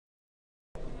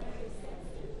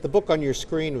The book on your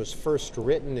screen was first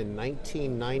written in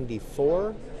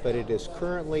 1994, but it is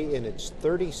currently in its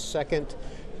 32nd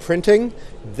printing.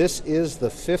 This is the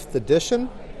 5th edition,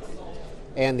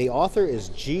 and the author is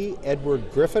G.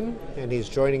 Edward Griffin, and he's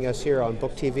joining us here on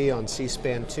BookTV on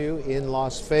C-SPAN 2 in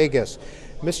Las Vegas.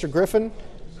 Mr. Griffin,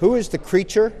 who is the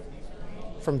creature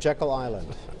from Jekyll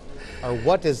Island? Or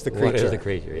what is the creature? What is the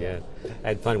creature, yeah. I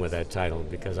had fun with that title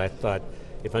because I thought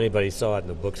if anybody saw it in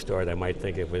the bookstore, they might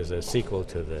think it was a sequel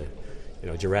to the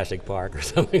Jurassic Park or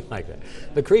something like that.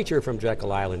 The creature from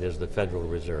Jekyll Island is the Federal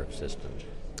Reserve System.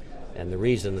 And the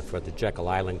reason for the Jekyll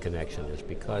Island connection is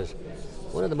because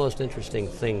one of the most interesting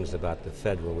things about the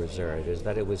Federal Reserve is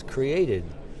that it was created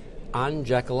on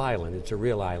Jekyll Island. It's a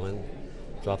real island.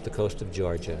 It's off the coast of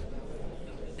Georgia.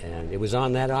 And it was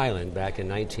on that island back in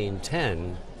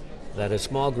 1910 that a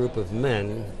small group of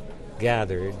men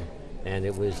gathered, and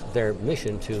it was their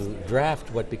mission to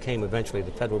draft what became eventually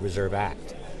the Federal Reserve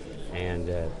Act.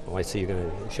 And I see you're going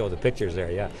to show the pictures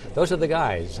there, yeah. Those are the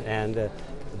guys. And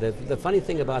the funny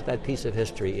thing about that piece of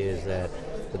history is that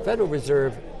the Federal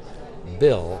Reserve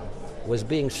bill was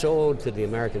being sold to the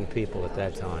American people at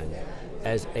that time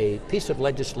as a piece of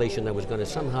legislation that was going to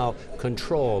somehow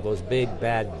control those big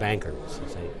bad bankers, you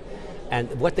see. And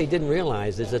what they didn't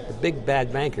realize is that the big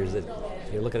bad bankers that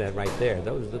you're looking at right there,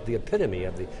 those are the epitome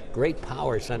of the great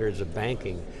power centers of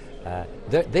banking.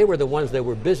 They were the ones that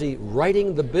were busy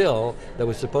writing the bill that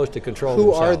was supposed to control Who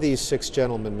themselves. are these 6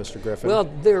 gentlemen, Mr. Griffin? Well,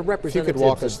 they're representatives. If you could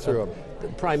walk us through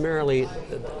them. Primarily,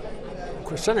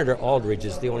 Senator Aldrich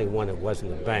is the only one that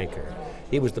wasn't a banker.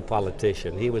 He was the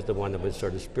politician. He was the one that was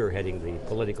sort of spearheading the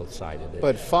political side of it.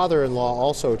 But father-in-law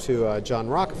also to John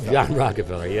Rockefeller. John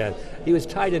Rockefeller, yeah. He was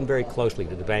tied in very closely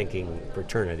to the banking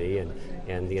fraternity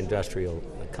and the industrial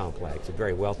complex. A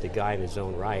very wealthy guy in his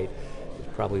own right.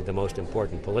 He's probably the most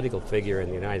important political figure in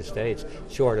the United States,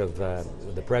 short of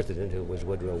the president, who was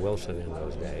Woodrow Wilson in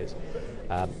those days.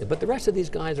 But the rest of these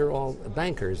guys are all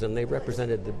bankers, and they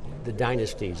represented the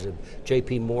dynasties of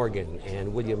J.P. Morgan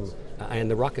and William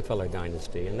and the Rockefeller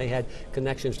dynasty, and they had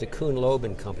connections to Kuhn Loeb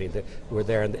and Company that were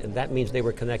there, and that means they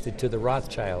were connected to the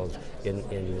Rothschilds in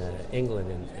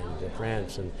England and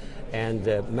France, and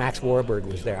Max Warburg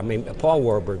was there. I mean, Paul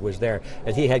Warburg was there,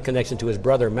 and he had connection to his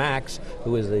brother Max,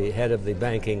 who was the head of the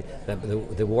banking,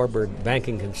 the Warburg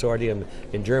Banking Consortium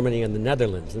in Germany and the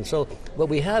Netherlands. And so what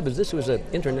we have is this was an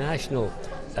international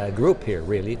group here,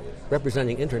 really,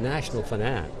 representing international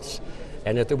finance.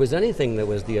 And if there was anything that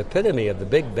was the epitome of the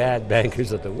big bad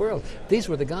bankers of the world, these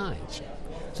were the guys.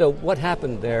 So what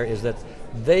happened there is that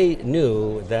they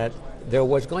knew that there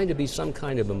was going to be some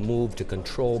kind of a move to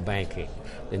control banking.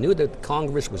 They knew that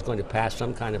Congress was going to pass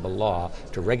some kind of a law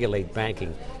to regulate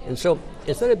banking. And so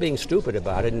instead of being stupid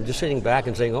about it and just sitting back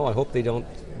and saying, oh, I hope they don't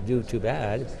do too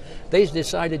bad, they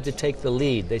decided to take the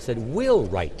lead. They said, we'll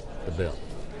write the bill.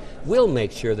 We'll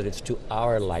make sure that it's to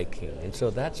our liking. And so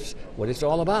that's what it's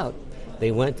all about. They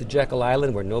went to Jekyll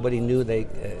Island where nobody knew they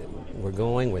were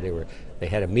going, where they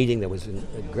had a meeting that was in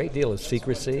a great deal of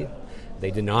secrecy.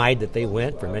 They denied that they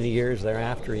went for many years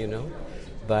thereafter,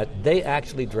 But they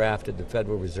actually drafted the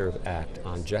Federal Reserve Act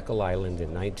on Jekyll Island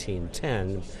in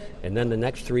 1910, and then the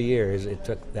next 3 years it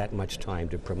took that much time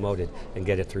to promote it and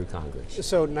get it through Congress.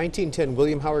 So 1910,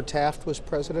 William Howard Taft was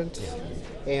president,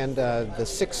 yeah. And the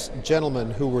 6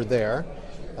 gentlemen who were there,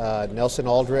 Nelson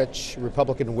Aldrich,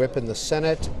 Republican whip in the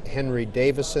Senate, Henry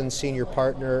Davison, senior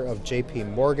partner of J.P.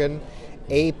 Morgan,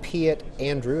 A. Piatt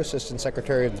Andrew, Assistant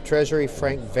Secretary of the Treasury,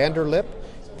 Frank Vanderlip,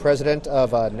 President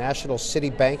of National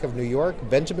City Bank of New York,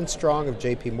 Benjamin Strong of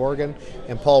J.P. Morgan,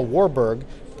 and Paul Warburg,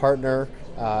 partner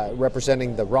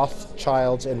representing the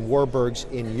Rothschilds and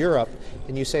Warburgs in Europe.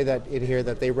 And you say that in here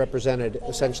that they represented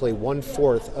essentially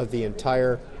 1/4 of the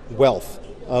entire wealth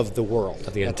of the world.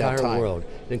 Of the entire world.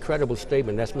 An incredible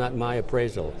statement. That's not my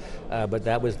appraisal, but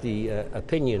that was the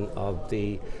opinion of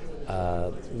the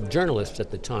journalists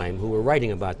at the time who were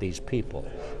writing about these people,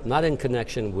 not in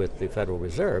connection with the Federal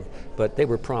Reserve, but they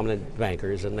were prominent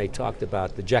bankers, and they talked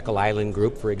about the Jekyll Island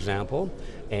group, for example,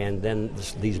 and then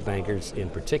these bankers in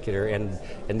particular, and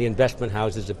the investment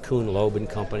houses of Kuhn Loeb and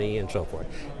Company and so forth.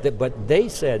 But they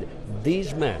said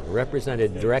these men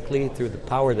represented directly through the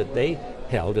power that they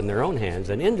held in their own hands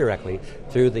and indirectly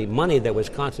through the money that was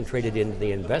concentrated in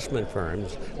the investment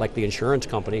firms like the insurance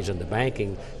companies and the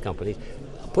banking companies.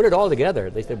 Put it all together,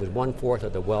 they said it was 1/4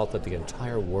 of the wealth of the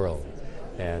entire world.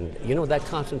 And that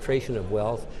concentration of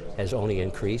wealth has only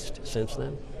increased since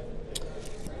then.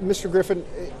 Mr. Griffin,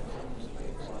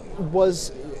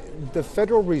 was the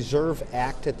Federal Reserve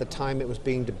Act at the time it was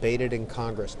being debated in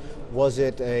Congress, was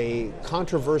it a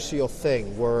controversial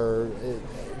thing? Were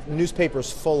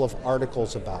newspapers full of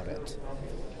articles about it?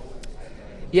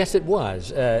 Yes, it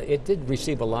was. It did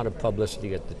receive a lot of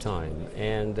publicity at the time,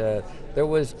 and there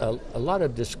was a lot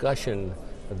of discussion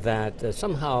that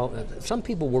somehow some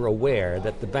people were aware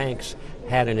that the banks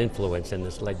had an influence in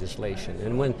this legislation.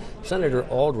 And when Senator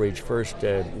Aldrich first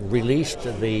released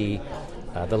the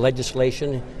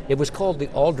legislation, it was called the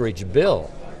Aldrich Bill,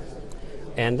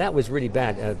 and that was really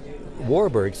bad.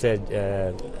 Warburg said,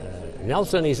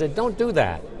 Nelson, he said, don't do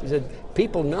that. He said,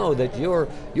 people know that you're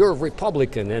a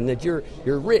Republican and that you're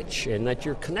rich and that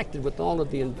you're connected with all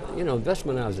of the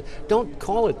investment houses. Don't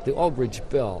call it the Aldrich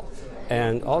Bill.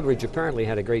 And Aldrich apparently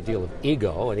had a great deal of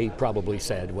ego, and he probably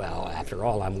said, well, after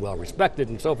all, I'm well respected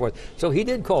and so forth. So he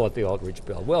did call it the Aldrich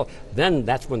Bill. Well, then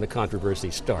that's when the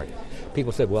controversy started.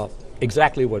 People said, well,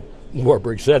 exactly what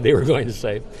Warburg said they were going to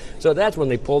say. So that's when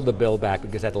they pulled the bill back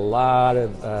because it had a lot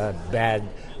of bad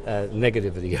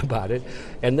negativity about it.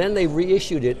 And then they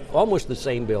reissued it, almost the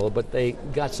same bill, but they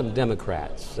got some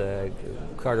Democrats.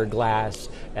 Carter Glass,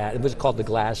 it was called the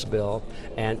Glass Bill.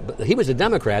 But he was a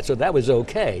Democrat, so that was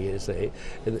okay, you see.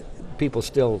 People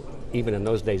still, even in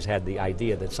those days, had the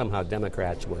idea that somehow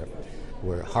Democrats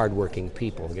were hardworking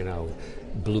people,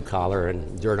 blue collar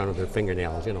and dirt under their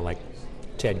fingernails, like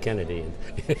Ted Kennedy.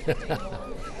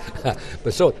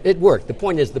 But so it worked. The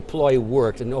point is the ploy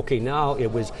worked, and okay, now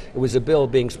it was a bill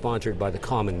being sponsored by the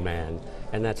common man,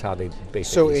 and that's how they basically.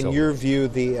 So, in your view,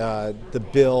 the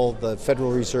bill, the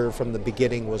Federal Reserve from the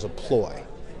beginning was a ploy.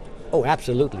 Oh,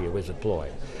 absolutely, it was a ploy.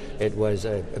 It was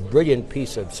a brilliant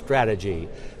piece of strategy.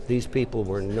 These people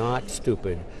were not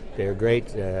stupid. They're great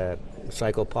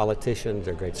psychopoliticians,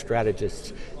 they're great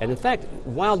strategists. And in fact,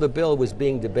 while the bill was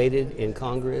being debated in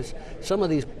Congress, some of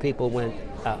these people went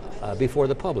before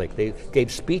the public. They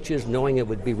gave speeches knowing it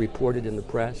would be reported in the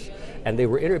press, and they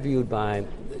were interviewed by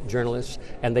journalists,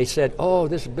 and they said, oh,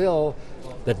 this bill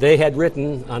that they had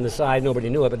written on the side, nobody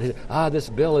knew it, but they said, this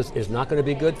bill is not going to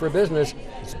be good for business.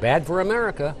 It's bad for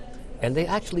America. And they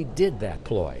actually did that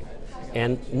ploy.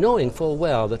 And knowing full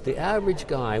well that the average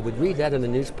guy would read that in the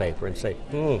newspaper and say,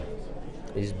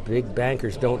 these big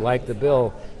bankers don't like the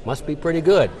bill, must be pretty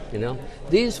good,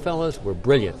 These fellows were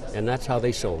brilliant, and that's how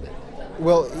they sold it.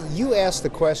 Well, you asked the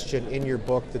question in your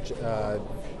book, The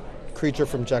Creature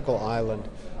from Jekyll Island,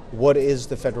 what is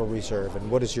the Federal Reserve,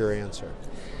 and what is your answer?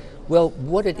 Well,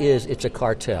 what it is, it's a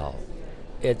cartel.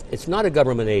 It's not a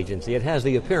government agency. It has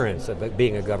the appearance of it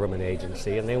being a government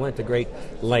agency, and they went to great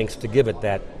lengths to give it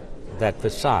that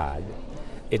facade.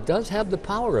 It does have the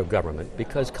power of government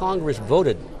because Congress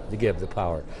voted to give the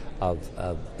power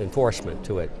of enforcement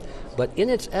to it. But in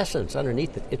its essence,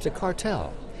 underneath it, it's a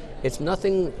cartel. It's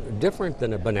nothing different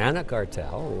than a banana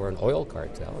cartel or an oil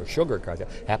cartel or sugar cartel.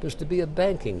 It happens to be a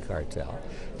banking cartel.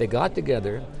 They got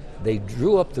together, they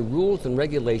drew up the rules and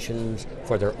regulations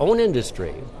for their own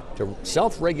industry, to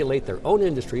self-regulate their own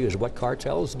industry is what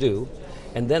cartels do,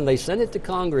 and then they sent it to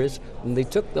Congress, and they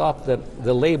took off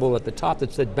the label at the top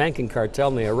that said banking cartel,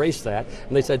 and they erased that,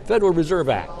 and they said Federal Reserve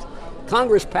Act.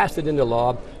 Congress passed it into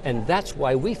law, and that's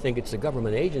why we think it's a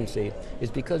government agency,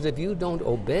 is because if you don't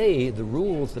obey the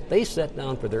rules that they set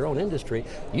down for their own industry,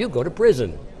 you go to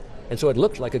prison. And so it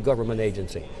looks like a government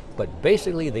agency. But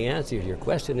basically the answer to your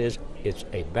question is it's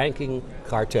a banking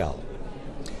cartel.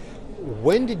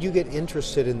 When did you get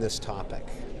interested in this topic?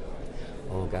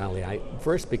 Oh, golly, I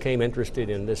first became interested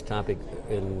in this topic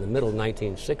in the middle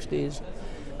 1960s.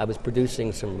 I was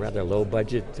producing some rather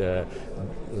low-budget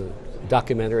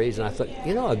documentaries, and I thought,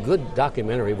 a good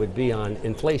documentary would be on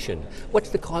inflation. What's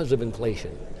the cause of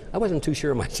inflation? I wasn't too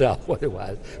sure myself what it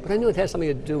was, but I knew it had something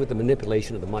to do with the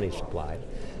manipulation of the money supply.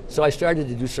 So I started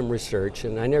to do some research,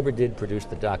 and I never did produce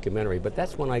the documentary, but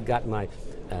that's when I got my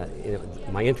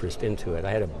interest into it.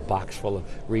 I had a box full of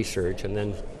research, and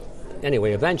then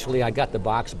anyway, eventually I got the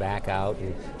box back out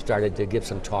and started to give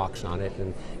some talks on it,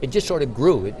 and it just sort of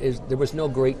grew. There was no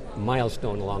great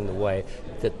milestone along the way.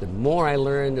 That the more I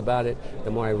learned about it,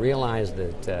 the more I realized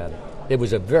that it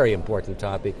was a very important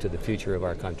topic to the future of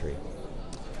our country.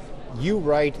 You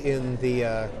write in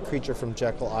The Creature from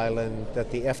Jekyll Island that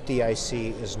the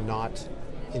FDIC is not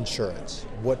insurance.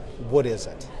 What is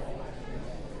it?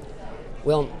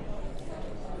 Well,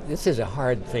 this is a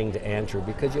hard thing to answer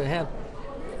because you have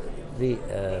the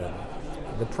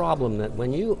problem that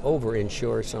when you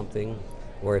over-insure something,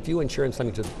 or if you insure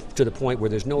something to the point where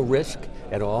there's no risk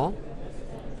at all,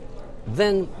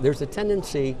 then there's a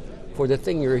tendency for the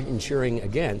thing you're insuring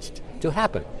against to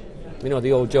happen.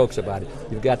 The old jokes about it.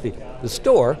 You've got the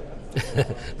store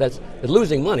that's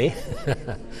losing money,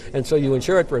 and so you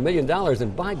insure it for $1 million,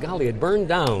 and by golly, it burned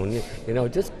down.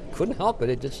 It just couldn't help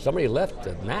it. Somebody left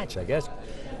a match, I guess.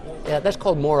 That's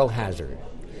called moral hazard.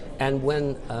 And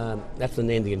when that's the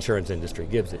name the insurance industry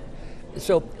gives it.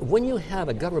 So when you have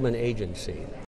a government agency